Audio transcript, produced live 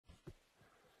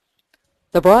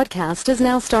The broadcast is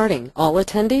now starting. All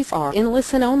attendees are in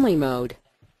listen-only mode.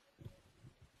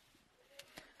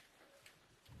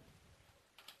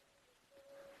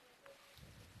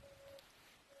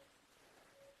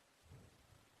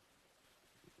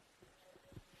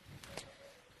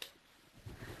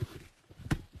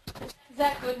 Is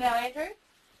that good now, Andrew?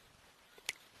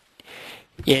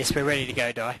 Yes, we're ready to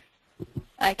go, Di.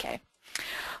 Okay.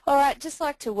 All right, just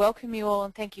like to welcome you all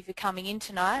and thank you for coming in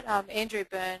tonight. Andrew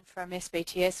Byrne from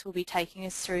SBTS will be taking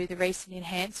us through the recent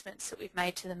enhancements that we've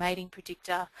made to the mating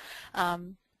predictor,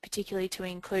 particularly to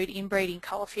include inbreeding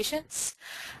coefficients.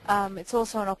 It's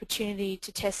also an opportunity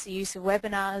to test the use of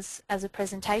webinars as a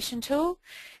presentation tool.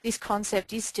 This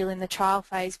concept is still in the trial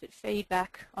phase, but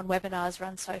feedback on webinars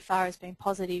run so far has been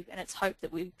positive, and it's hoped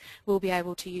that we will be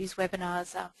able to use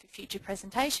webinars for future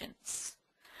presentations.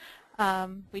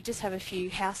 We just have a few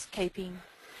housekeeping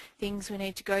things we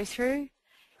need to go through.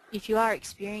 If you are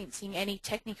experiencing any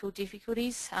technical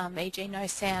difficulties, e.g. no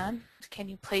sound, can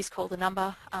you please call the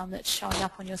number that's showing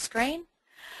up on your screen.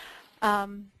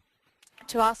 To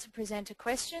ask the presenter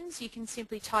questions, you can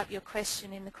simply type your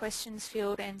question in the questions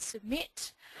field and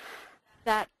submit.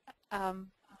 That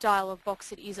dialog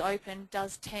box that is open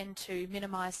does tend to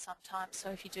minimise sometimes, so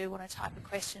if you do want to type a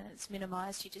question and it's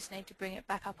minimised, you just need to bring it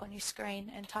back up on your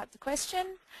screen and type the question.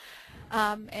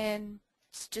 And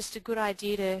it's just a good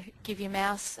idea to give your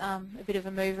mouse a bit of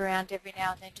a move around every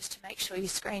now and then just to make sure your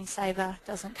screensaver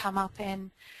doesn't come up and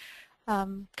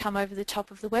come over the top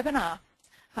of the webinar.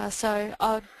 So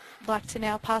I'd like to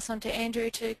now pass on to Andrew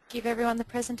to give everyone the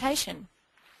presentation.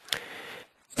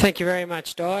 Thank you very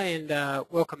much, Di, and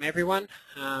welcome everyone.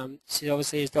 This is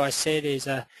obviously, as Di said, is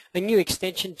a new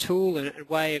extension tool and a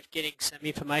way of getting some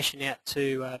information out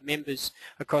to members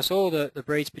across all the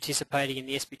breeds participating in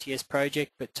the SBTS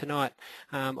project, but tonight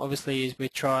obviously is we're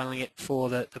trialling it for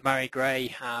the Murray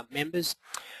Grey members.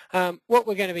 What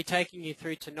we're going to be taking you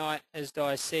through tonight, as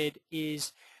Di said,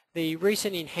 is the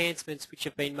recent enhancements which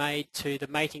have been made to the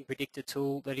mating predictor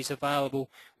tool that is available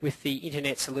with the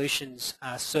Internet Solutions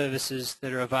services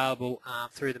that are available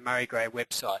through the Murray Grey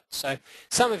website. So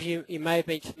some of you may have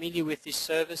been familiar with this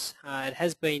service. It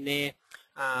has been there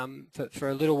for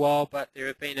a little while, but there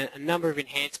have been a number of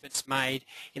enhancements made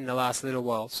in the last little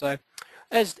while. So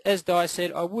as Di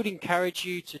said, I would encourage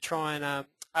you to try and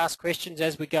ask questions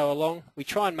as we go along. We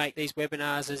try and make these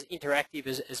webinars as interactive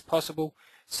as possible.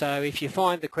 So if you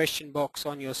find the question box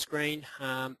on your screen,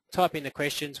 type in the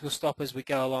questions. We'll stop as we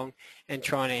go along and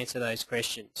try and answer those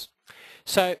questions.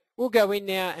 So we'll go in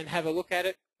now and have a look at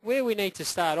it. Where we need to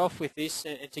start off with this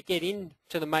and to get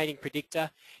into the mating predictor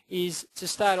is to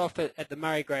start off at the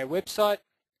Murray Grey website.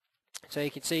 So you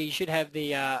can see you should have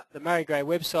the Murray Grey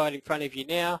website in front of you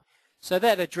now. So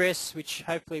that address, which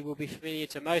hopefully will be familiar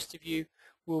to most of you,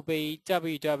 will be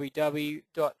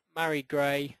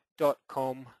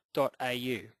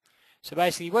www.murraygrey.com.au. So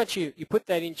basically once you put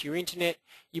that into your internet,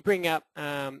 you bring up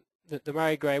the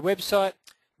Murray Grey website.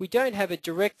 We don't have a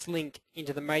direct link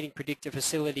into the mating predictor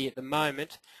facility at the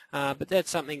moment, but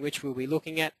that's something which we'll be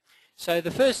looking at. So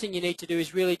the first thing you need to do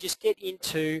is really just get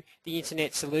into the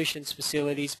Internet Solutions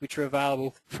facilities which are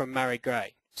available from Murray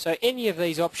Grey. So any of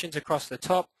these options across the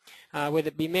top, whether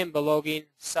it be member login,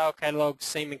 sale catalogue,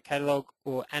 semen catalogue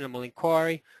or animal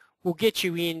inquiry, will get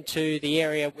you into the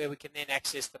area where we can then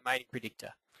access the mating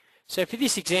predictor. So for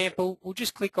this example, we'll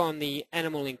just click on the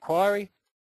animal inquiry,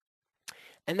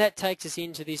 and that takes us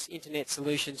into this Internet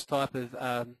Solutions type of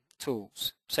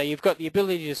tools. So you've got the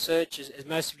ability to search, as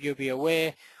most of you will be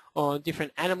aware, on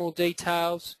different animal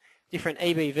details, different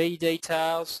EBV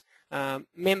details,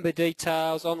 member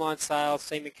details, online sales,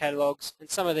 semen catalogues,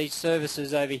 and some of these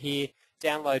services over here,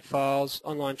 download files,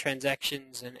 online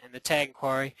transactions, and the tag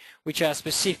inquiry, which are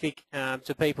specific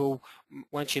to people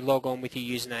once you log on with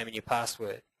your username and your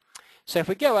password. So if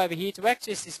we go over here to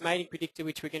access this mating predictor,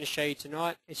 which we're going to show you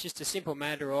tonight, it's just a simple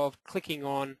matter of clicking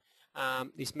on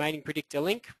this mating predictor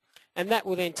link, and that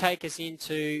will then take us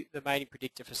into the mating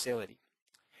predictor facility.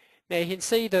 Now you can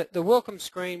see the welcome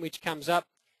screen which comes up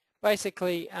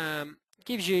basically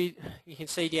gives you can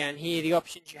see down here the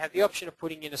options. You have the option of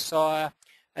putting in a sire,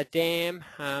 a dam,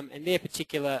 and their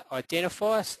particular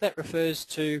identifier. So that refers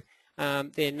to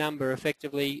their number,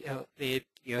 effectively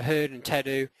their herd and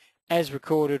tattoo as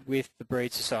recorded with the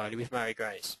Breed Society, with Murray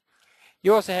Greys.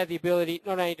 You also have the ability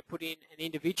not only to put in an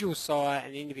individual sire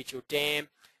and individual dam,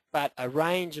 but a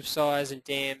range of sires and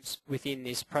dams within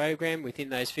this program, within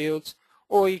those fields.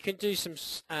 Or you can do some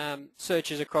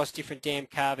searches across different dam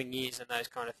calving years and those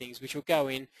kind of things, which we'll go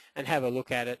in and have a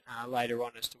look at it later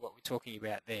on as to what we're talking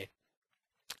about there.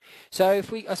 So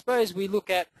if I suppose we look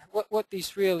at what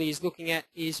this really is looking at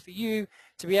is for you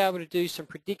to be able to do some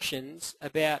predictions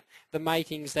about the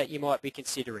matings that you might be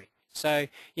considering. So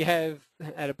you have,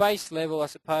 at a base level, I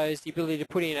suppose, the ability to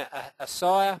put in a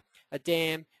sire, a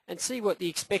dam, and see what the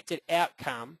expected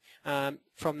outcome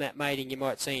from that mating you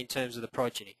might see in terms of the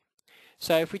progeny.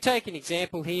 So if we take an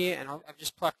example here, and I've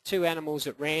just plucked 2 animals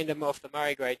at random off the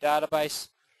Murray Grey database.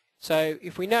 So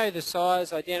if we know the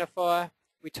size identifier,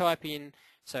 we type in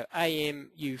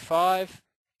AMU5,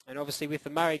 and obviously with the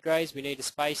Murray Greys we need a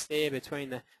space there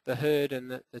between the herd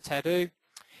and the tattoo.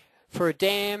 For a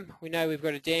dam, we know we've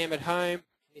got a dam at home.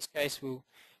 In this case we'll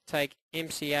take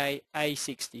MCA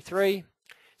A63.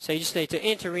 So you just need to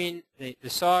enter in the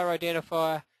sire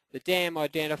identifier, the dam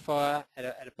identifier at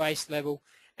a base level,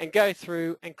 and go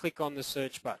through and click on the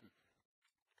search button.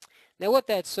 Now what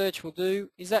that search will do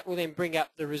is that will then bring up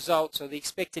the results or the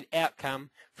expected outcome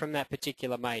from that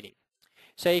particular mating.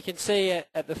 So you can see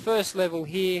at the first level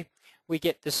here we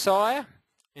get the sire,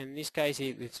 and in this case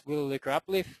it's Willalooka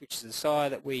Uplift, which is the sire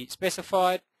that we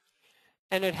specified,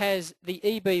 and it has the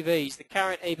EBVs, the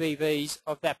current EBVs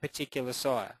of that particular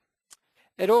sire.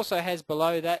 It also has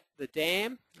below that the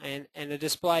dam and a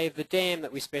display of the dam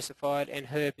that we specified and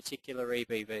her particular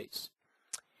EBVs.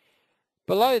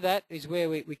 Below that is where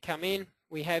we come in.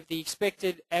 We have the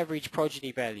expected average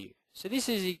progeny value. So this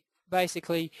is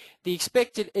basically the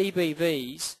expected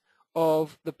EBVs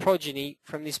of the progeny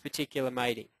from this particular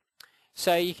mating.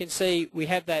 So you can see we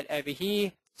have that over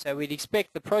here. So we'd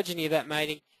expect the progeny of that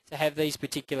mating to have these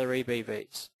particular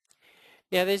EBVs.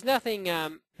 Now there's nothing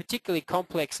particularly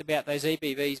complex about those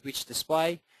EBVs which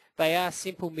display. They are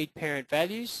simple mid-parent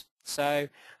values. So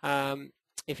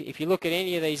if you look at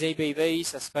any of these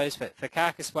EBVs, I suppose for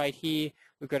carcass weight here,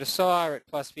 we've got a sire at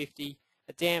 +50,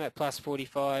 a dam at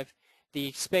 +45. The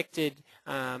expected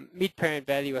mid-parent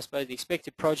value, I suppose the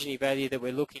expected progeny value that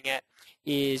we're looking at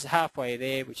is halfway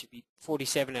there, which would be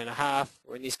 47.5,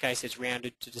 or in this case it's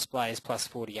rounded to display as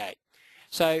 +48.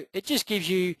 So it just gives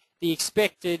you the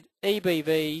expected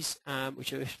EBVs,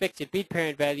 which are expected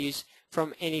mid-parent values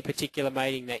from any particular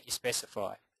mating that you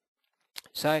specify.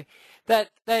 So that's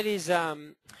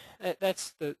the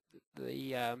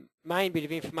main bit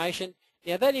of information.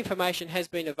 Now that information has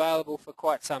been available for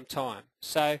quite some time,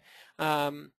 so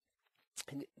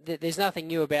there's nothing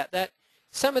new about that.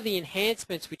 Some of the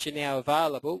enhancements which are now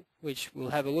available, which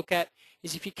we'll have a look at,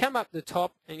 is if you come up the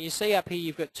top and you see up here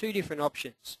you've got 2 different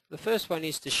options. The first one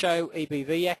is to show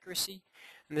EBV accuracy,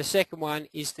 and the second one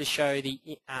is to show the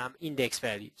index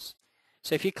values.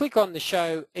 So if you click on the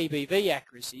show EBV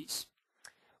accuracies,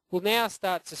 we'll now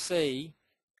start to see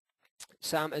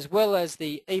some, as well as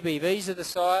the EBVs of the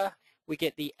sire, we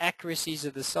get the accuracies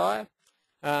of the sire.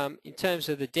 In terms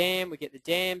of the dam, we get the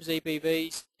dam's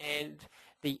EBVs and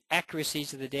the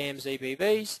accuracies of the dam's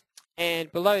EBVs.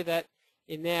 And below that,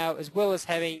 now, as well as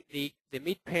having the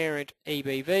mid-parent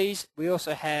EBVs, we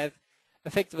also have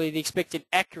effectively the expected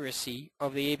accuracy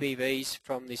of the EBVs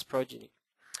from this progeny,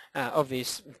 of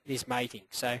this mating.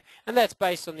 So, and that's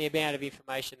based on the amount of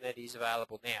information that is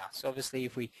available now. So obviously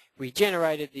if we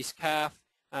generated this calf,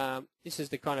 this is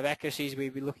the kind of accuracies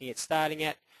we'd be looking at starting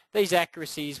at. These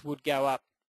accuracies would go up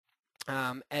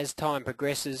as time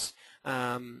progresses,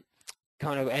 kind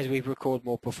of as we record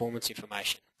more performance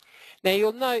information. Now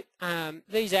you'll note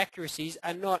these accuracies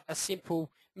are not a simple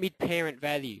mid-parent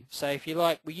value. So if you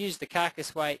like, we use the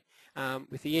carcass weight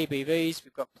with the EBVs.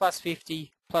 We've got +50,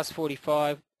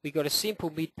 +45. We've got a simple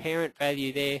mid-parent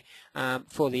value there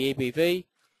for the EBV.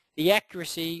 The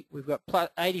accuracy, we've got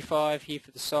 +85 here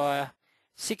for the sire,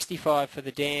 65 for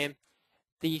the dam.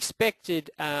 The expected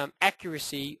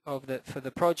accuracy of for the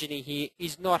progeny here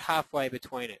is not halfway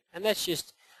between it, and that's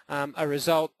just a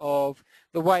result of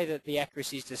the way that the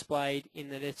accuracy is displayed, in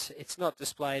that it's not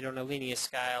displayed on a linear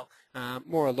scale,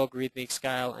 more a logarithmic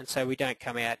scale, and so we don't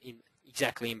come out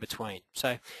exactly in between.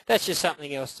 So that's just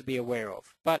something else to be aware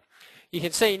of. But you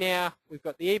can see now we've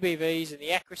got the EBVs and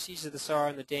the accuracies of the sire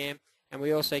and the dam, and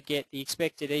we also get the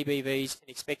expected EBVs and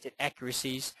expected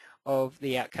accuracies of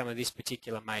the outcome of this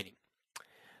particular mating.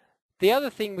 The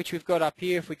other thing which we've got up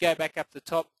here, if we go back up the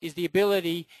top, is the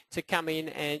ability to come in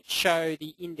and show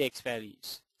the index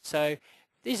values. So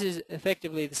this is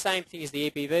effectively the same thing as the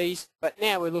EBVs, but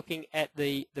now we're looking at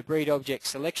the breed object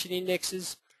selection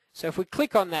indexes. So if we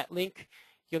click on that link,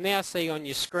 you'll now see on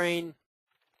your screen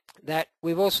that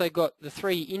we've also got the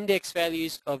 3 index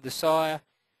values of the sire,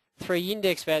 3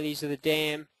 index values of the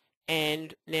dam,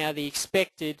 and now the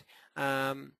expected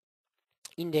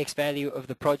index value of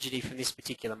the progeny from this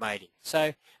particular mating.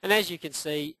 So, and as you can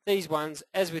see, these ones,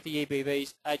 as with the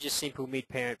EBVs, are just simple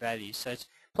mid-parent values. So it's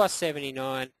plus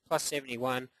 79, plus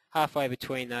 71, halfway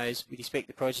between those, we'd expect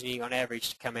the progeny on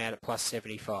average to come out at plus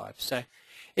 75. So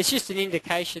it's just an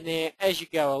indication there as you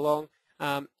go along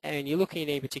and you're looking at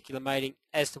any particular mating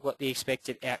as to what the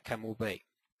expected outcome will be.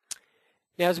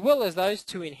 Now, as well as those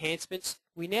two enhancements,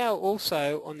 we now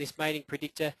also, on this mating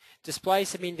predictor, display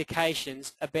some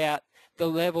indications about the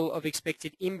level of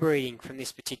expected inbreeding from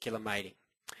this particular mating.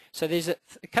 So there's a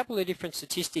couple of different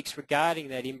statistics regarding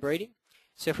that inbreeding.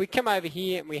 So if we come over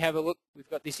here and we have a look, we've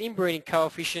got this inbreeding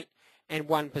coefficient and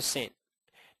 1%.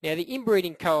 Now the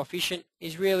inbreeding coefficient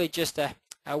is really just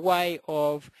a way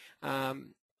of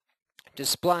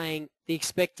displaying the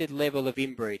expected level of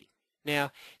inbreeding.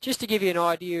 Now, just to give you an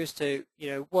idea as to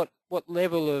what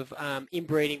level of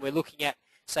inbreeding we're looking at,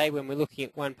 say when we're looking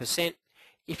at 1%,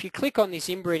 if you click on this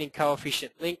inbreeding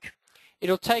coefficient link,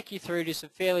 it'll take you through to some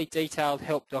fairly detailed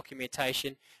help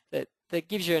documentation that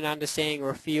gives you an understanding or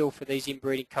a feel for these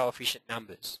inbreeding coefficient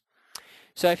numbers.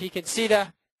 So if you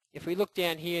consider, if we look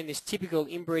down here in this typical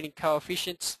inbreeding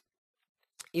coefficients,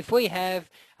 if we have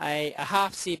a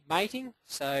half-sib mating,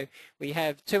 so we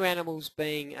have two animals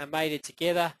being mated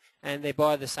together and they're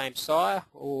by the same sire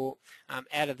or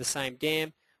out of the same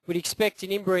dam, we'd expect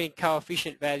an inbreeding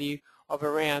coefficient value of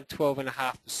around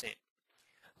 12.5%.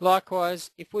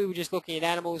 Likewise, if we were just looking at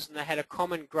animals and they had a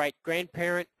common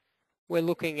great-grandparent, we're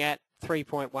looking at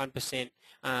 3.1%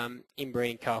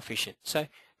 inbreeding coefficient. So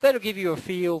that'll give you a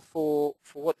feel for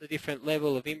what the different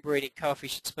level of inbreeding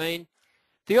coefficients mean.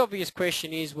 The obvious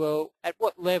question is, well, at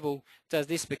what level does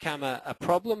this become a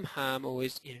problem, or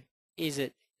is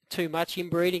it too much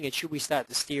inbreeding and should we start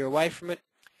to steer away from it?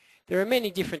 There are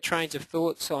many different trains of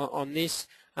thoughts on this,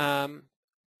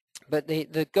 but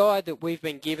the guide that we've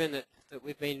been given, that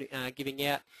we've been giving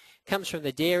out, comes from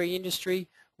the dairy industry,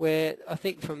 where I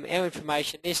think from our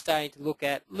information they're starting to look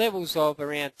at levels of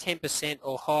around 10%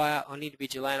 or higher on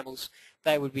individual animals.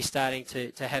 They would be starting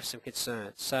to have some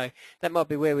concerns. So that might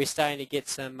be where we're starting to get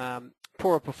some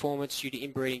poorer performance due to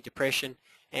inbreeding depression,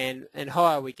 and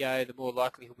higher we go, the more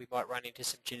likelihood we might run into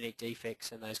some genetic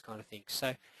defects and those kind of things.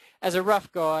 So as a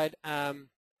rough guide,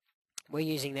 we're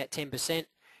using that 10%.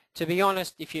 To be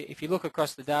honest, if you look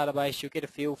across the database, you'll get a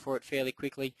feel for it fairly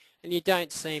quickly, and you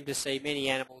don't seem to see many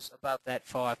animals above that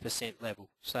 5% level.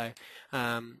 So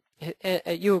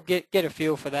you'll get a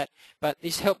feel for that, but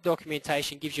this help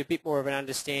documentation gives you a bit more of an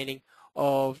understanding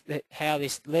of how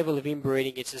this level of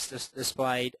inbreeding is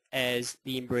displayed as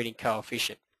the inbreeding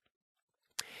coefficient.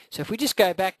 So if we just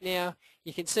go back now,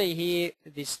 you can see here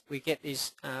we get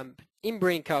this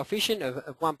inbreeding coefficient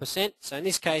of 1%. So in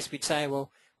this case, we'd say, well,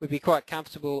 we'd be quite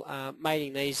comfortable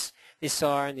mating this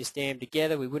sire and this dam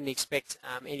together. We wouldn't expect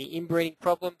any inbreeding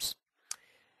problems.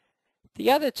 The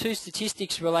other two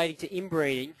statistics relating to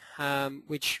inbreeding,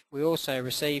 which we also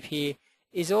receive here,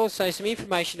 is also some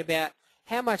information about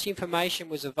how much information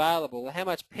was available, how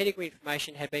much pedigree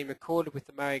information had been recorded with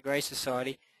the Murray-Gray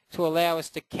Society to allow us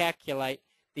to calculate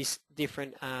this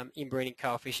different inbreeding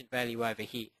coefficient value over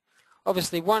here.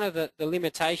 Obviously, one of the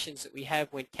limitations that we have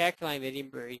when calculating that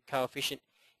inbreeding coefficient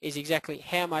is exactly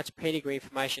how much pedigree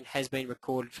information has been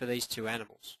recorded for these two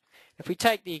animals. If we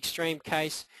take the extreme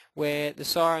case where the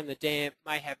sire and the dam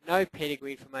may have no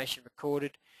pedigree information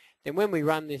recorded, then when we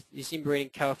run this inbreeding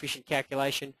coefficient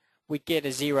calculation, we get a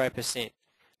 0%.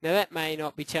 Now that may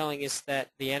not be telling us that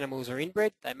the animals are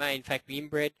inbred, they may in fact be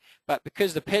inbred, but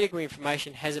because the pedigree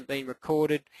information hasn't been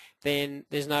recorded, then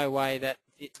there's no way that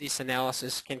this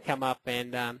analysis can come up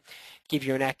and give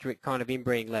you an accurate kind of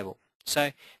inbreeding level.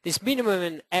 So this minimum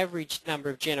and average number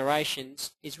of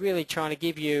generations is really trying to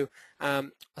give you, I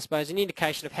suppose, an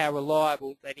indication of how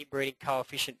reliable that inbreeding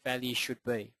coefficient value should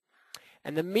be.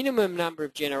 And the minimum number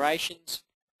of generations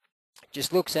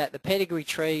just looks at the pedigree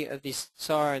tree of this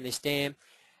sire and this dam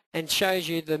and shows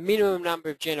you the minimum number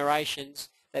of generations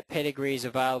that pedigree is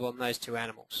available on those two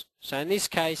animals. So in this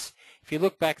case, if you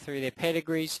look back through their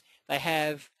pedigrees, they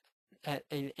have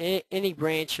in any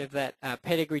branch of that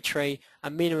pedigree tree, a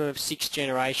minimum of 6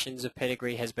 generations of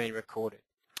pedigree has been recorded.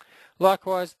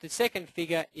 Likewise, the second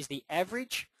figure is the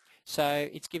average. So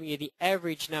it's giving you the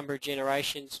average number of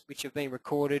generations which have been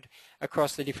recorded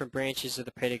across the different branches of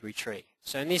the pedigree tree.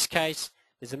 So in this case,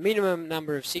 there's a minimum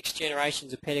number of 6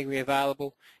 generations of pedigree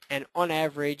available, and on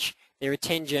average, there are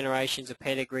 10 generations of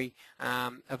pedigree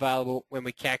available when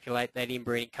we calculate that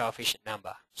inbreeding coefficient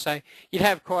number. So you'd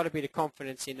have quite a bit of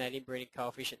confidence in that inbreeding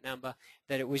coefficient number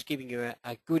that it was giving you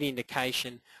a good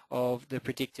indication of the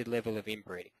predicted level of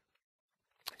inbreeding.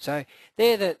 So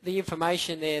they're the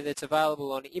information there that's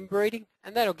available on inbreeding,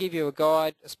 and that'll give you a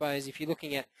guide, I suppose, if you're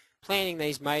looking at planning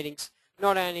these matings,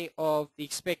 not only of the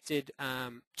expected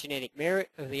genetic merit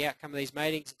of the outcome of these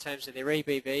matings in terms of their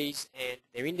EBVs and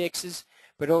their indexes,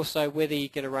 but also whether you're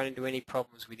going to run into any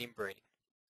problems with inbreeding.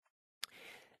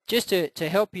 Just to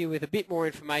help you with a bit more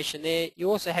information there, you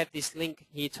also have this link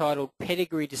here titled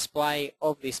Pedigree Display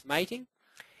of this mating.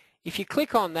 If you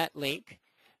click on that link,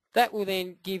 that will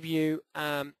then give you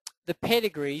the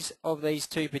pedigrees of these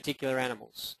two particular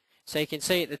animals. So you can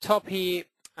see at the top here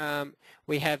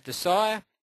we have the sire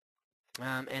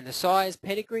and the sire's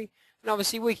pedigree, and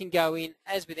obviously we can go in,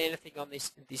 as with anything on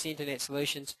this Internet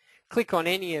Solutions, click on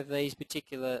any of these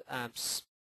particular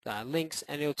links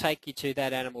and it'll take you to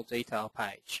that animal detail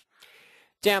page.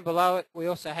 Down below it we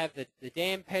also have the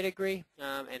dam pedigree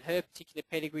and her particular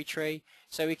pedigree tree,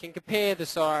 so we can compare the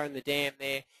sire and the dam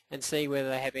there and see whether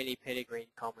they have any pedigree in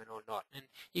common or not. And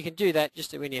you can do that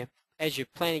just when as you're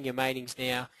planning your matings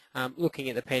now, looking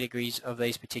at the pedigrees of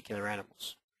these particular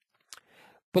animals.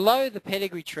 Below the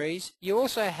pedigree trees you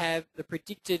also have the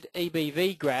predicted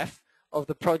EBV graph of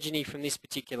the progeny from this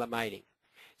particular mating.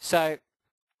 So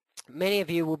many of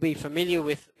you will be familiar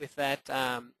with that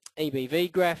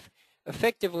EBV graph.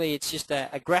 Effectively it's just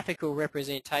a graphical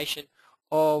representation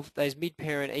of those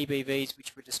mid-parent EBVs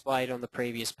which were displayed on the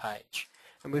previous page.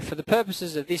 And for the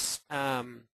purposes of this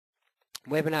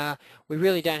webinar, we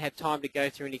really don't have time to go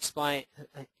through and explain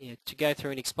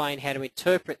how to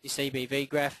interpret this EBV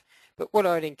graph. But what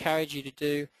I would encourage you to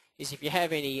do is, if you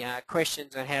have any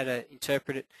questions on how to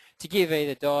interpret it, to give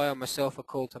either Di or myself a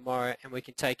call tomorrow and we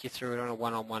can take you through it on a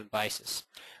one-on-one basis.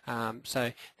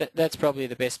 So that's probably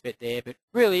the best bet there, but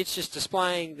really it's just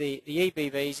displaying the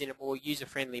EBVs in a more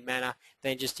user-friendly manner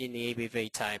than just in the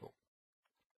EBV table.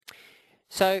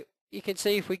 So you can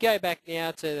see if we go back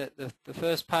now to the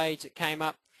first page that came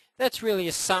up, that's really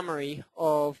a summary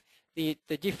of the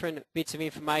different bits of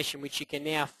information which you can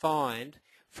now find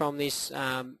from this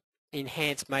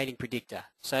enhanced mating predictor.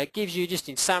 So it gives you, just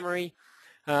in summary,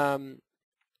 the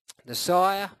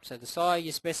sire, so the sire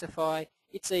you specify,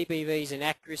 its EBVs and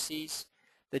accuracies,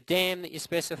 the dam that you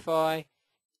specify,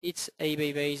 its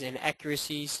EBVs and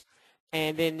accuracies,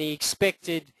 and then the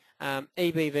expected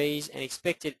EBVs and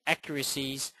expected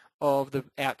accuracies of the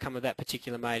outcome of that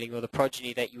particular mating, or the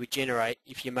progeny that you would generate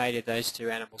if you mated those two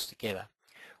animals together.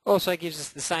 Also gives us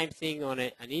the same thing on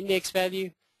an index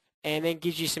value, and then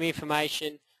gives you some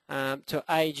information to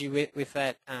aid you with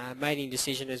that mating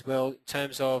decision as well, in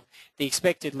terms of the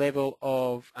expected level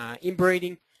of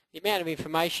inbreeding, the amount of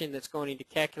information that's gone into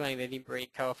calculating that inbreeding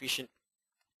coefficient,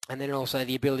 and then also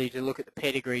the ability to look at the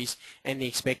pedigrees and the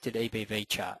expected EBV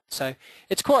chart. So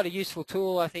it's quite a useful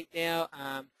tool, I think, now,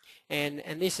 and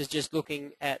this is just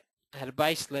looking at a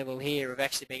base level here of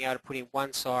actually being able to put in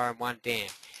one sire and one dam.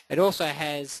 It also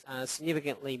has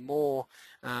significantly more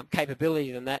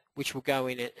capability than that, which we'll go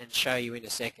in and show you in a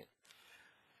second.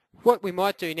 What we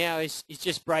might do now is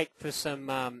just break for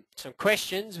some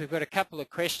questions. We've got a couple of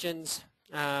questions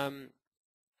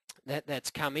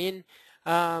that's come in.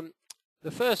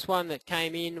 The first one that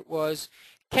came in was,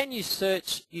 can you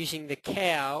search using the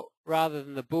cow rather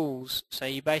than the bulls, so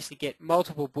you basically get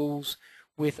multiple bulls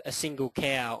with a single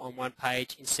cow on one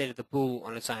page instead of the bull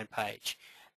on its own page?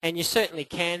 And you certainly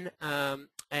can,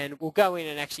 and we'll go in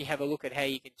and actually have a look at how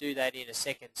you can do that in a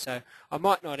second. So I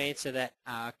might not answer that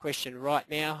question right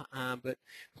now, but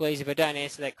please, if I don't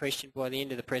answer that question by the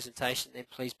end of the presentation, then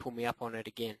please pull me up on it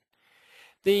again.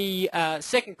 The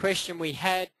second question we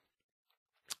had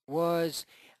was,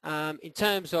 in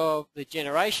terms of the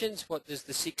generations, what does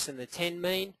the 6 and the 10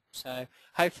 mean? So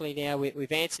hopefully now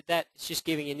we've answered that. It's just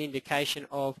giving an indication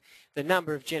of the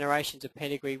number of generations of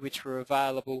pedigree which were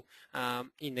available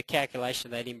in the calculation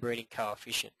of that inbreeding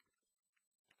coefficient.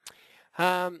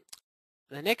 The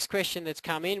next question that's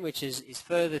come in, which is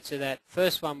further to that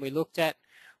first one we looked at,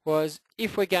 was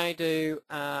if we're going to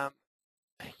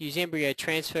use embryo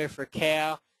transfer for a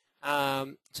cow,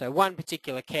 so one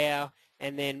particular cow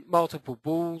and then multiple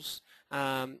bulls,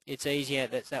 it's easier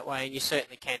that way, and you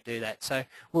certainly can do that. So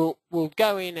we'll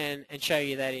go in and show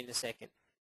you that in a second.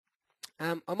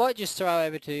 I might just throw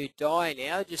over to Di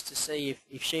now just to see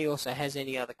if she also has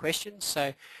any other questions.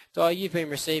 So Di, you've been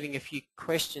receiving a few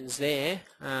questions there.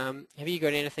 Have you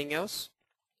got anything else?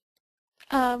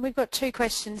 We've got two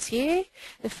questions here.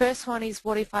 The first one is,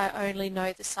 what if I only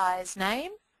know the sire's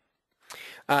name?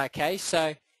 Okay,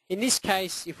 so in this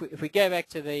case, if we go back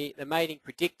to the mating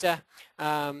predictor,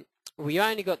 we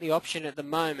only got the option at the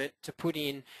moment to put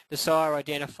in the sire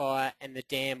identifier and the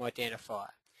dam identifier.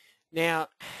 Now,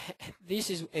 this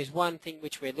is one thing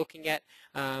which we're looking at.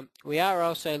 We are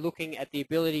also looking at the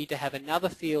ability to have another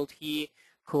field here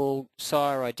called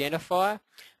sire identifier,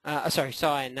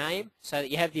 sire name, so that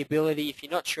you have the ability, if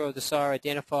you're not sure of the sire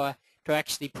identifier, to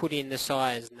actually put in the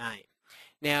sire's name.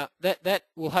 Now that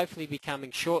will hopefully be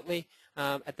coming shortly.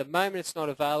 At the moment it's not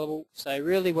available, so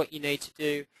really what you need to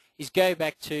do is go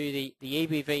back to the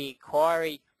EBV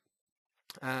inquiry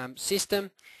system.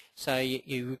 So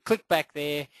you click back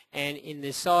there, and in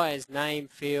the sire's name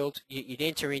field you'd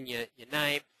enter in your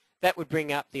name. That would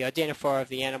bring up the identifier of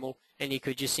the animal, and you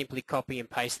could just simply copy and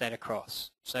paste that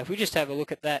across. So if we just have a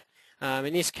look at that,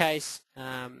 in this case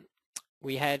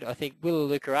we had, I think,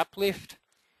 Willalooka uplift.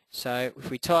 So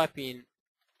if we type in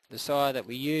the sire that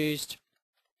we used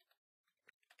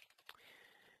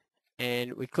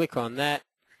and we click on that,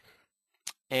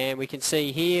 and we can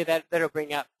see here that that'll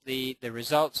bring up the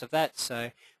results of that.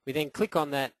 So we then click on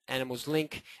that animal's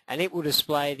link, and it will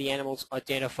display the animal's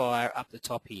identifier up the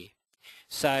top here.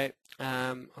 So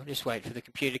I'll just wait for the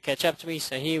computer to catch up to me.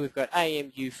 So here we've got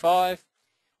AMU5.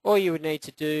 All you would need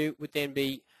to do would then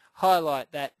be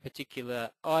highlight that particular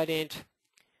ident,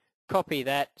 copy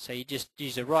that. So you just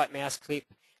use a right mouse click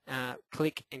and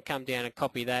come down and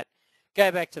copy that.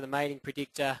 Go back to the mating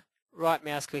predictor, right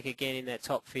mouse click again in that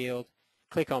top field,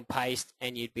 click on paste,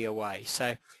 and you'd be away.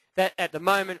 So that at the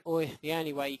moment, or the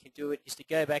only way you can do it, is to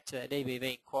go back to that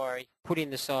EBV inquiry, put in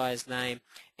the sire's name,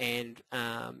 and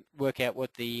work out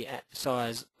what the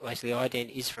sire's basically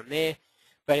ident is from there.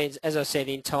 But as I said,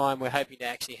 in time we're hoping to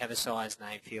actually have a sire's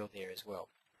name field there as well.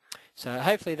 So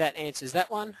hopefully that answers that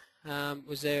one.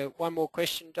 Was there one more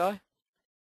question, Di?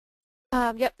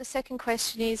 Yep, the second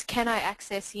question is, can I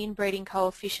access the inbreeding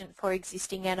coefficient for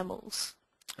existing animals?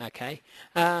 Okay.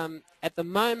 At the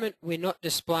moment we're not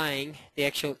displaying the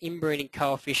actual inbreeding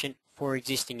coefficient for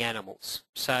existing animals.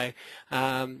 So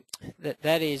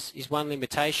that is one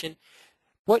limitation.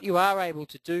 What you are able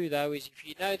to do though is, if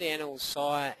you know the animal's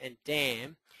sire and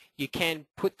dam, you can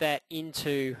put that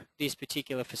into this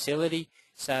particular facility.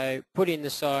 So put in the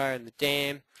sire and the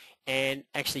dam and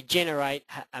actually generate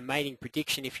a mating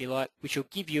prediction, if you like, which will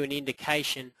give you an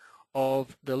indication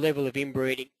of the level of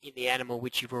inbreeding in the animal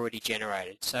which you've already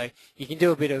generated. So you can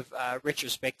do a bit of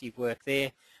retrospective work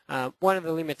there. One of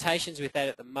the limitations with that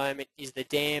at the moment is the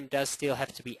dam does still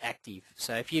have to be active.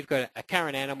 So if you've got a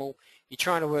current animal, you're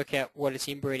trying to work out what its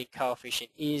inbreeding coefficient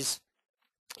is,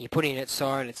 you put in its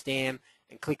sire and its dam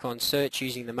and click on search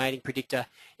using the mating predictor.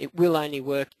 It will only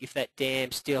work if that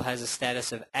dam still has a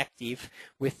status of active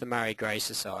with the Murray-Grey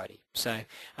Society. So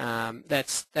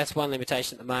that's one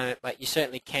limitation at the moment, but you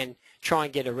certainly can try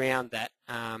and get around that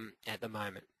at the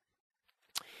moment.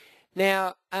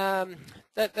 Now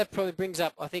that probably brings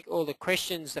up, I think, all the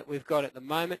questions that we've got at the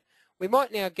moment. We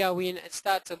might now go in and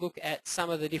start to look at some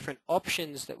of the different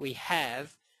options that we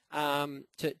have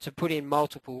to put in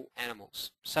multiple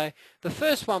animals. So the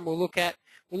first one we'll look at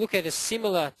a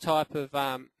similar type of,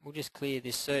 we'll just clear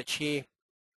this search here,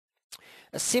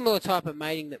 a similar type of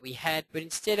mating that we had, but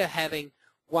instead of having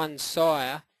one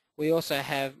sire, we also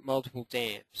have multiple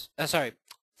dams.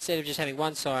 Instead of just having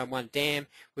one sire and one dam,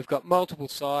 we've got multiple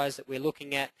sires that we're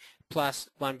looking at, plus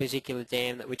one particular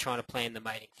dam that we're trying to plan the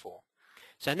mating for.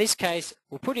 So in this case,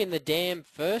 we'll put in the dam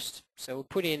first. So we'll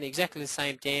put in exactly the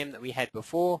same dam that we had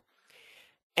before.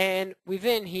 And we've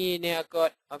then here now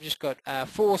got, I've just got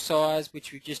 4 sires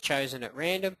which we've just chosen at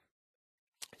random.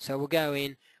 So we'll go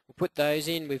in, we'll put those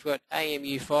in. We've got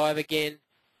AMU5 again,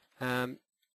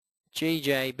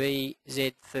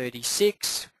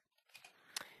 GJBZ36,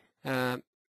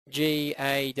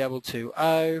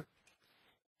 GA220,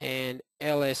 and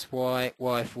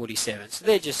LSYY47. So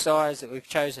they're just sires that we've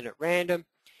chosen at random.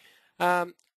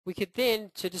 We could then,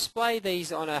 to display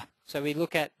these on so we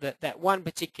look at that one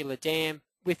particular dam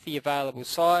with the available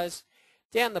sires.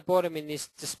 Down the bottom in this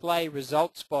display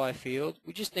results by field,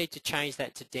 we just need to change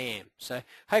that to dam. So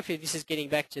hopefully this is getting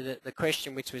back to the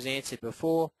question which was answered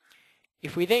before.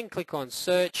 If we then click on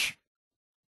search,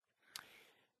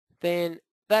 then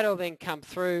that'll then come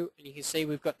through, and you can see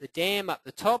we've got the dam up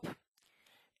the top,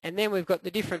 and then we've got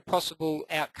the different possible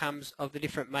outcomes of the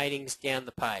different matings down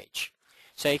the page.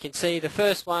 So you can see the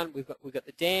first one, we've got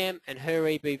the dam and her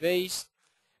EBVs.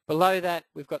 Below that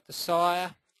we've got the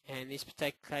sire, and in this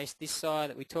particular case this sire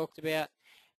that we talked about,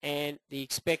 and the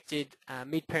expected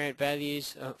mid-parent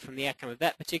values from the outcome of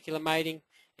that particular mating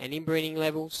and inbreeding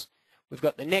levels. We've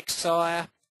got the next sire,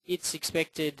 its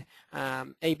expected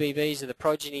EBVs of the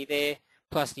progeny there,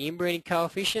 plus the inbreeding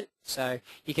coefficient. So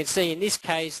you can see in this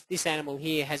case, this animal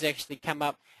here has actually come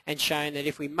up and shown that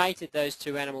if we mated those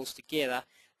two animals together,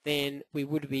 then we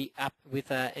would be up with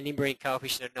an inbreeding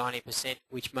coefficient of 19%,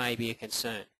 which may be a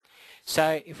concern.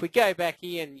 So if we go back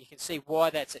here, and you can see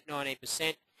why that's at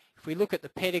 19%, if we look at the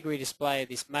pedigree display of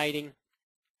this mating,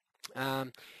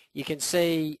 you can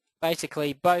see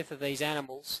basically both of these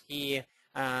animals here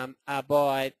are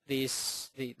by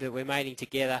this, that we're mating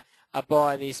together, are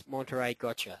by this Monterey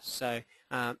gotcha. So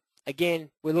again,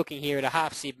 we're looking here at a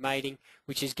half sib mating,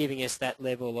 which is giving us that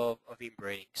level of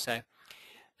inbreeding. So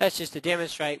that's just to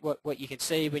demonstrate what you can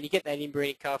see. When you get that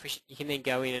inbreeding coefficient, you can then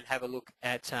go in and have a look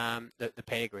at the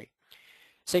pedigree.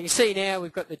 So you can see now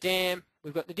we've got the dam,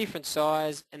 we've got the different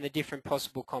size and the different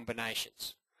possible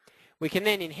combinations. We can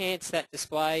then enhance that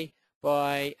display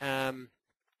by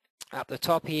up the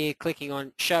top here clicking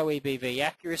on Show EBV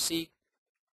Accuracy,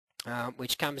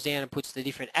 which comes down and puts the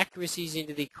different accuracies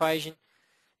into the equation,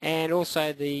 and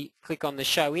also click on the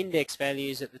Show Index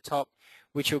Values at the top,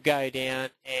 which will go down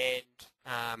and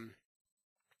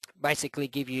basically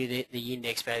give you the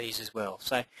index values as well.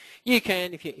 So you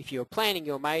can, if you're planning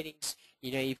your matings,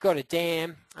 you know, you've got a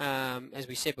dam, as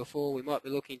we said before, we might be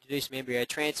looking to do some embryo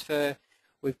transfer.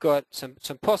 We've got some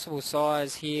possible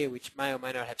size here which may or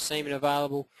may not have semen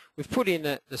available. We've put in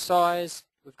the size,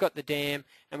 we've got the dam,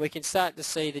 and we can start to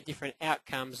see the different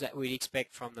outcomes that we'd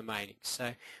expect from the matings.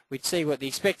 So we'd see what the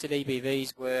expected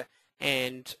EBVs were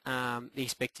and the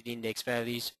expected index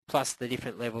values plus the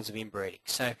different levels of inbreeding.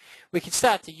 So we can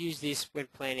start to use this when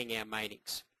planning our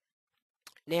matings.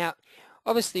 Now,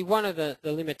 obviously one of the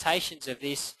limitations of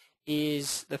this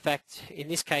is the fact, in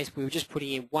this case, we were just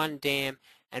putting in one dam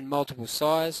and multiple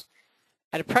size.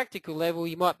 At a practical level,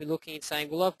 you might be looking and saying,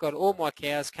 well, I've got all my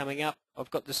cows coming up, I've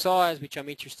got the size which I'm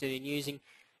interested in using,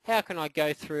 how can I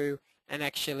go through and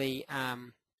actually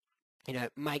you know,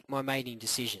 make my mating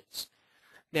decisions?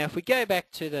 Now if we go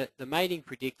back to the mating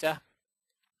predictor,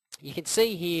 you can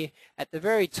see here at the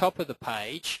very top of the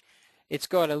page, it's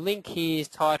got a link here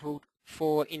titled,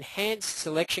 for enhanced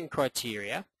selection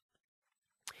criteria,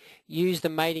 use the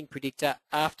mating predictor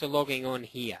after logging on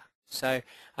here. So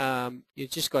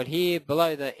you've just got here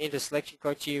below the enter selection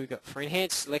criteria, we've got for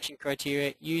enhanced selection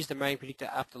criteria, use the mating predictor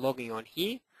after logging on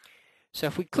here. So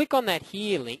if we click on that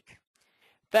here link,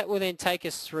 that will then take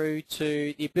us through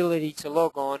to the ability to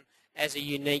log on as a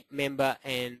unique member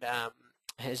and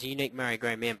as a unique Murray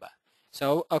Grey member.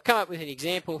 So I'll come up with an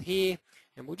example here,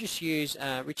 and we'll just use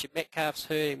Richard Metcalf's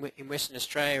herd in Western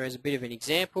Australia as a bit of an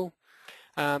example.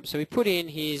 So we put in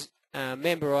his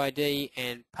member ID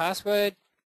and password,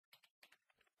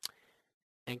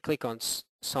 and click on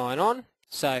sign on.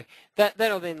 So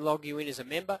that'll then log you in as a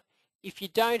member. If you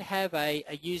don't have a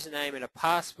username and a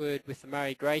password with the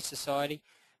Murray Grey Society,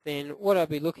 then what I'll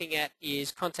be looking at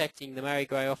is contacting the Murray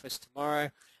Grey office tomorrow,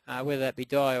 whether that be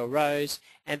Di or Rose,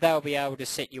 and they'll be able to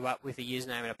set you up with a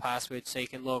username and a password so you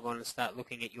can log on and start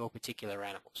looking at your particular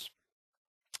animals.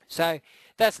 So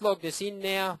that's logged us in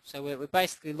now, so we're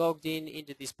basically logged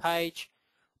into this page.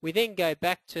 We then go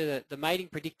back to the mating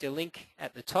predictor link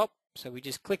at the top, so we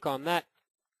just click on that,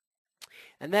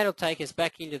 and that'll take us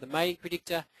back into the mating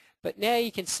predictor. But now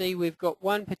you can see we've got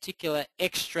one particular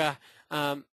extra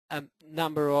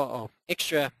number or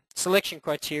extra selection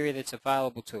criteria that's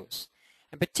available to us.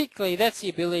 And particularly that's the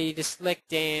ability to select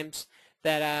dams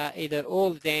that are either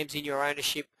all the dams in your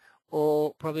ownership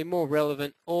or, probably more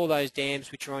relevant, all those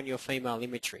dams which are on your female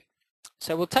imagery.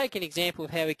 So we'll take an example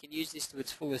of how we can use this to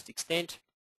its fullest extent.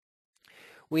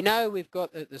 We know we've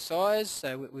got the size,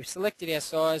 so we've selected our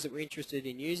size that we're interested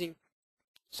in using.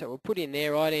 So we'll put in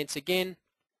their idents again.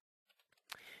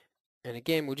 And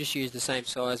again, we'll just use the same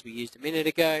size we used a minute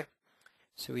ago.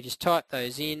 So we just type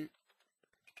those in.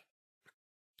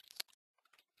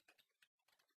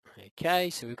 Okay,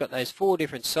 so we've got those 4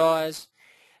 different sizes.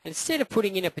 Instead of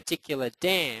putting in a particular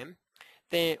dam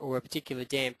there or a particular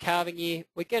dam calving year,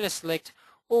 we're going to select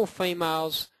all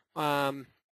females on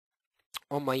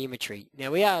my imagery. Now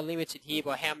we are limited here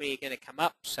by how many are going to come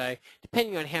up, so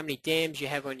depending on how many dams you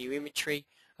have on your imagery,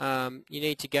 you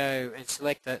need to go and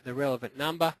select the relevant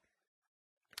number.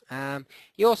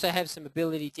 You also have some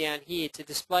ability down here to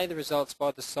display the results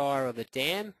by the sire or the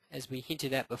dam, as we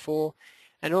hinted at before,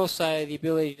 and also the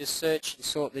ability to search and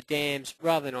sort the dams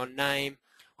rather than on name,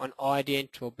 on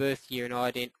ident or birth year and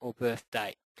ident or birth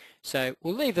date. So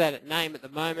we'll leave that at name at the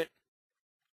moment.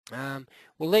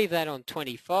 We'll leave that on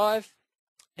 25,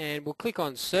 and we'll click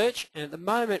on search, and at the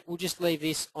moment we'll just leave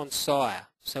this on sire.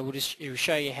 So it'll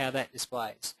show you how that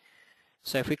displays.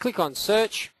 So if we click on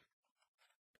search,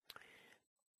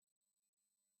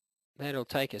 that'll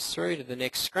take us through to the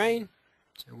next screen.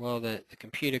 So while the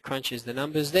computer crunches the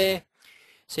numbers there,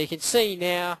 so you can see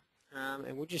now,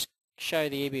 and we'll just show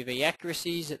the EBV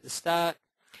accuracies at the start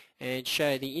and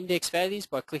show the index values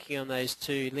by clicking on those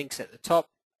 2 links at the top.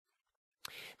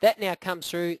 That now comes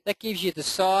through, that gives you the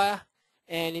sire,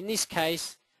 and in this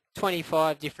case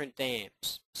 25 different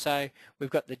dams. So we've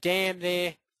got the dam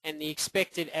there, and the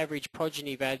expected average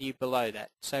progeny value below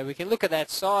that. So we can look at that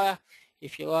sire,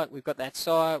 if you like. We've got that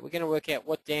sire. We're going to work out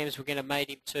what dams we're going to mate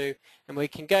him to, and we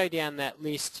can go down that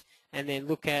list and then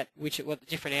look at what the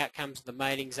different outcomes of the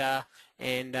matings are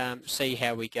and see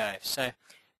how we go. So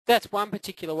that's one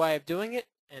particular way of doing it.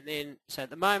 And then, so at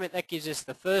the moment, that gives us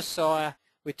the first sire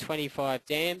with 25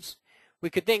 dams. We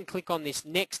could then click on this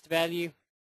next value,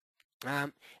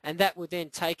 and that would then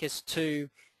take us to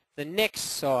the next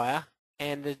sire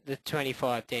and the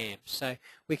 25 dams. So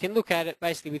we can look at it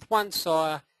basically with one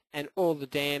sire and all the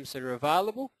dams that are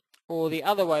available. Or the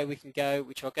other way we can go,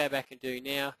 which I'll go back and do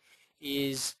now,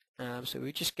 is, so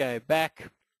we just go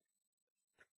back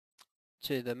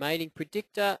to the mating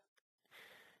predictor.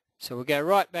 So we'll go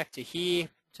right back to here,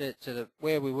 to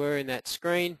where we were in that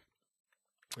screen,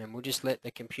 and we'll just let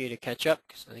the computer catch up,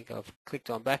 because I think I've clicked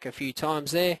on back a few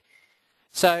times there.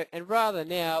 So, and rather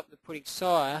now than putting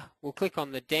sire, we'll click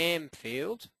on the dam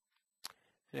field,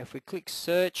 and if we click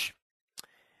search,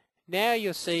 now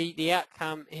you'll see the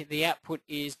outcome, the output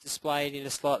is displayed in a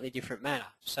slightly different manner.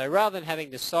 So rather than having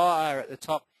the sire at the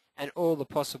top and all the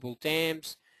possible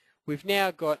dams, we've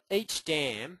now got each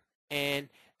dam and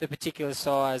the particular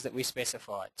size that we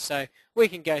specified. So we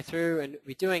can go through and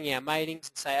be doing our matings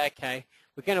and say, okay,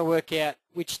 we're going to work out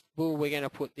which bull we're going to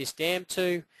put this dam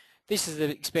to. This is the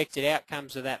expected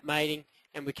outcomes of that mating,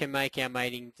 and we can make our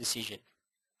mating decision.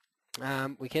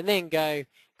 We can then go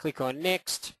click on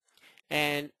next,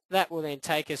 and that will then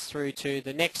take us through to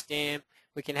the next dam.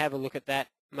 We can have a look at that,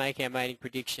 make our mating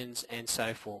predictions, and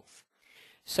so forth.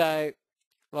 So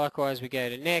likewise, we go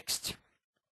to next,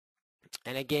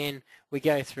 and again we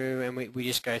go through and we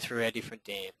just go through our different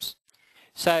dams.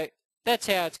 So that's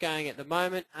how it's going at the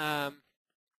moment.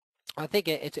 I think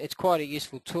it's quite a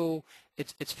useful tool.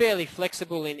 It's fairly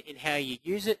flexible in how you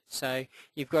use it, so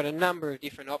you've got a number of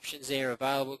different options there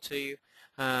available to you,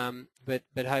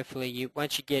 but hopefully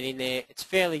once you get in there, it's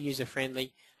fairly user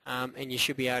friendly, and you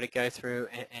should be able to go through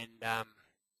and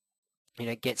you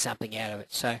know, get something out of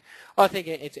it. So I think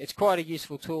it's quite a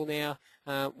useful tool now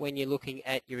when you're looking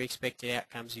at your expected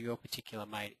outcomes of your particular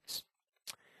matings.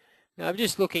 Now I'm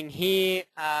just looking here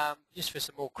just for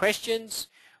some more questions.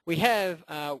 We have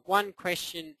one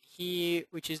question here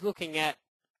which is looking at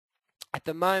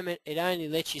the moment it only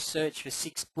lets you search for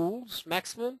 6 bulls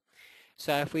maximum.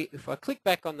 So if I click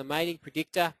back on the mating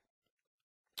predictor,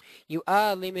 you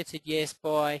are limited, yes,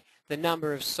 by the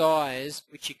number of sires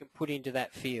which you can put into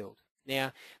that field.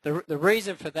 Now the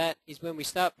reason for that is when we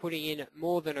start putting in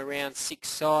more than around 6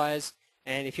 sires,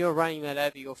 and if you're running that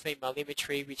over your female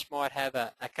imagery, which might have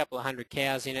a couple of hundred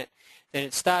cows in it, then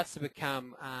it starts to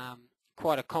become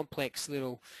quite a complex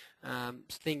little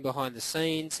thing behind the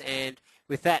scenes. And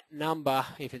with that number,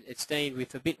 if it's deemed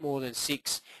with a bit more than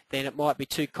 6, then it might be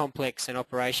too complex an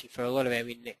operation for a lot of our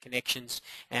internet connections,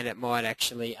 and it might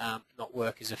actually not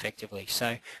work as effectively.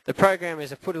 So the programmers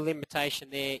have put a limitation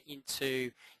there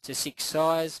into 6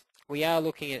 sires. We are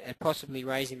looking at possibly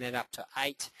raising that up to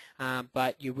 8,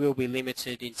 but you will be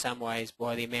limited in some ways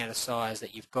by the amount of sires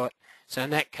that you've got. So in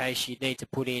that case, you'd need to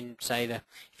put in, say,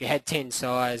 if you had 10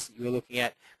 sires, you were looking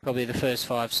at probably the first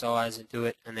 5 sires and do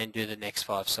it, and then do the next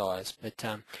 5 sires. But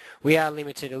we are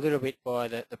limited a little bit by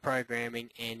the programming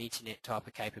and internet type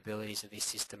of capabilities of this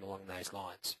system along those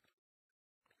lines.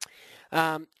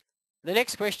 The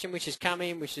next question which has come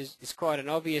in, which is quite an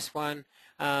obvious one,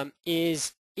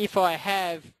 is if I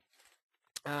have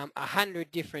 100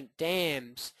 different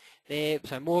dams there,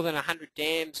 so more than 100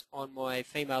 dams on my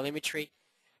female imagery,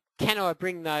 can I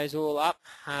bring those all up,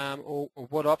 or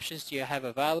what options do you have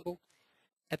available?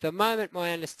 At the moment,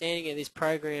 my understanding of this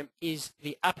program is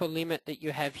the upper limit that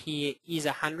you have here is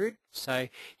 100, so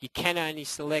you can only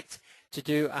select to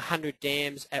do 100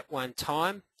 dams at one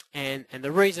time, and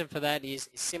the reason for that is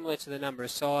similar to the number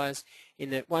of sires, in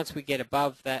that once we get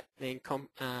above that, then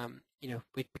you know,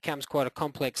 it becomes quite a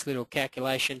complex little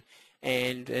calculation,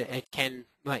 and it can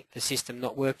make the system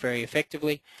not work very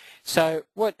effectively. So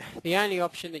the only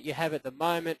option that you have at the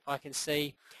moment, I can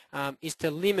see, is to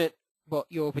limit what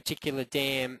your particular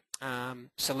dam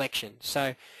selection.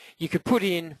 So you could put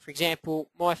in, for example,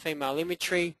 my female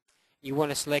imagery, you want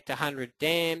to select 100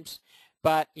 dams,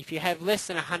 but if you have less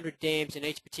than 100 dams in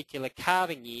each particular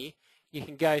calving year, you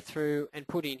can go through and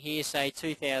put in here, say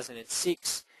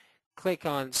 2006, click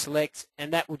on select,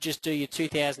 and that will just do your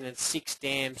 2006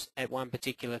 dams at one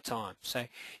particular time. So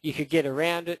you could get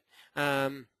around it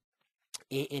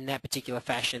in that particular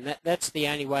fashion. That's the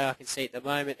only way I can see at the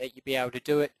moment that you'd be able to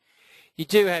do it. You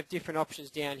do have different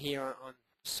options down here on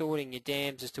sorting your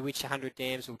dams as to which 100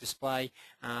 dams will display,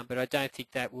 but I don't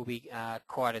think that will be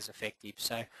quite as effective.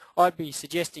 So I'd be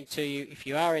suggesting to you, if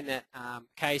you are in that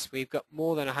case where you've got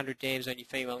more than 100 dams on your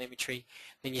female inventory,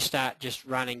 then you start just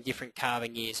running different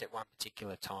calving years at one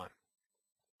particular time.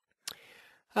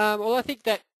 Well, I think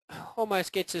that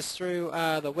almost gets us through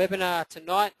the webinar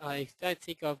tonight. I don't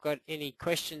think I've got any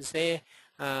questions there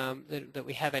that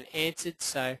we haven't answered.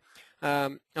 So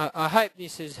I hope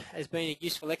this has been a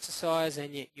useful exercise,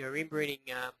 and your inbreeding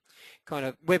kind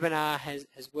of webinar has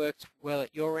worked well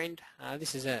at your end.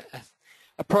 This is a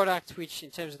product which,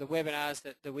 in terms of the webinars,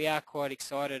 that we are quite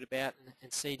excited about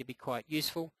and see to be quite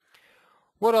useful.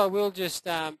 What I will just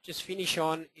finish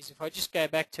on is, if I just go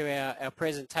back to our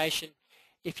presentation,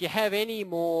 if you have any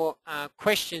more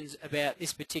questions about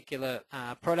this particular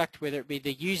product, whether it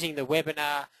be using the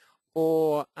webinar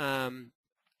or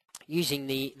using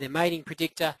the mating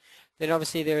predictor, then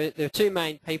obviously there are two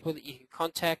main people that you can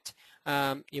contact.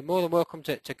 You're more than welcome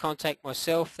to contact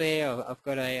myself there. I've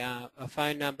got a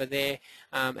phone number there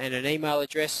and an email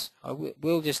address. I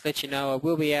will just let you know I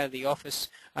will be out of the office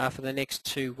for the next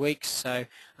 2 weeks. So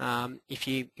if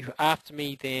you're after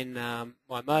me, then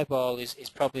my mobile is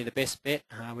probably the best bet.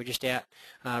 We're just out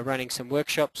running some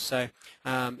workshops. So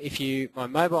my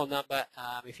mobile number,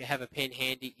 if you have a pen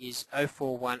handy, is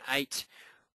 0418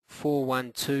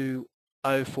 412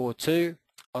 042.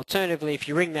 Alternatively, if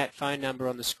you ring that phone number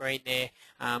on the screen there,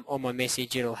 on my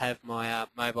message, it'll have my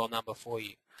mobile number for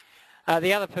you.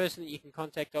 The other person that you can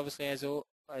contact, obviously, as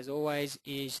always,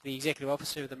 is the Executive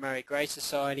Officer of the Murray Grey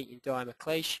Society in Di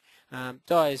McLeish.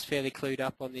 Di is fairly clued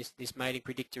up on this mating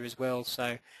predictor as well,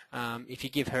 so if you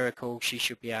give her a call, she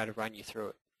should be able to run you through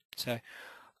it. So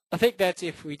I think that's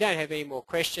if we don't have any more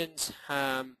questions.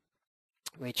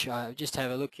 Which I just have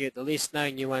a look here at the list. No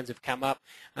new ones have come up.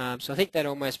 So I think that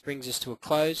almost brings us to a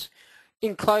close.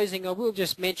 In closing, I will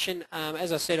just mention,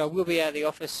 as I said, I will be out of the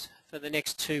office for the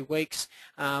next 2 weeks.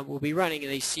 We'll be running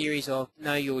these series of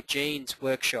Know Your Genes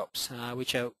workshops,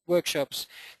 which are workshops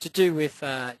to do with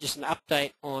just an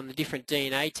update on the different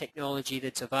DNA technology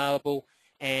that's available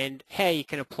and how you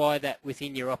can apply that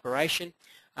within your operation.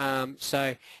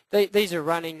 So these are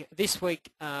running this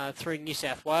week through New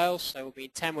South Wales, so we'll be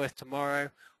in Tamworth tomorrow,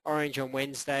 Orange on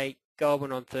Wednesday,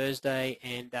 Goulburn on Thursday,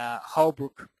 and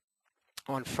Holbrook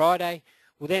on Friday.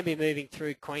 We'll then be moving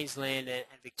through Queensland and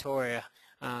Victoria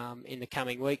in the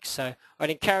coming weeks. So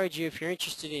I'd encourage you, if you're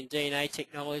interested in DNA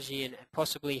technology and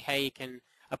possibly how you can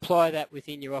apply that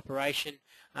within your operation,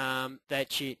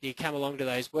 that you come along to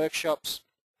those workshops.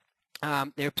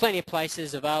 There are plenty of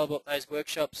places available at those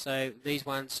workshops, so these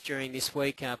ones during this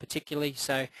week particularly.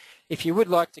 So if you would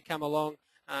like to come along,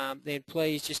 then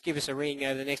please just give us a ring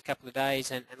over the next couple of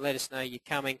days and let us know you're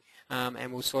coming,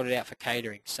 and we'll sort it out for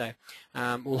catering. So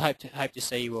we'll hope to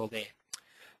see you all there.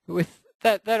 With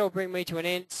that'll bring me to an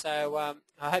end, so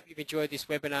I hope you've enjoyed this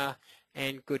webinar,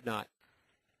 and good night.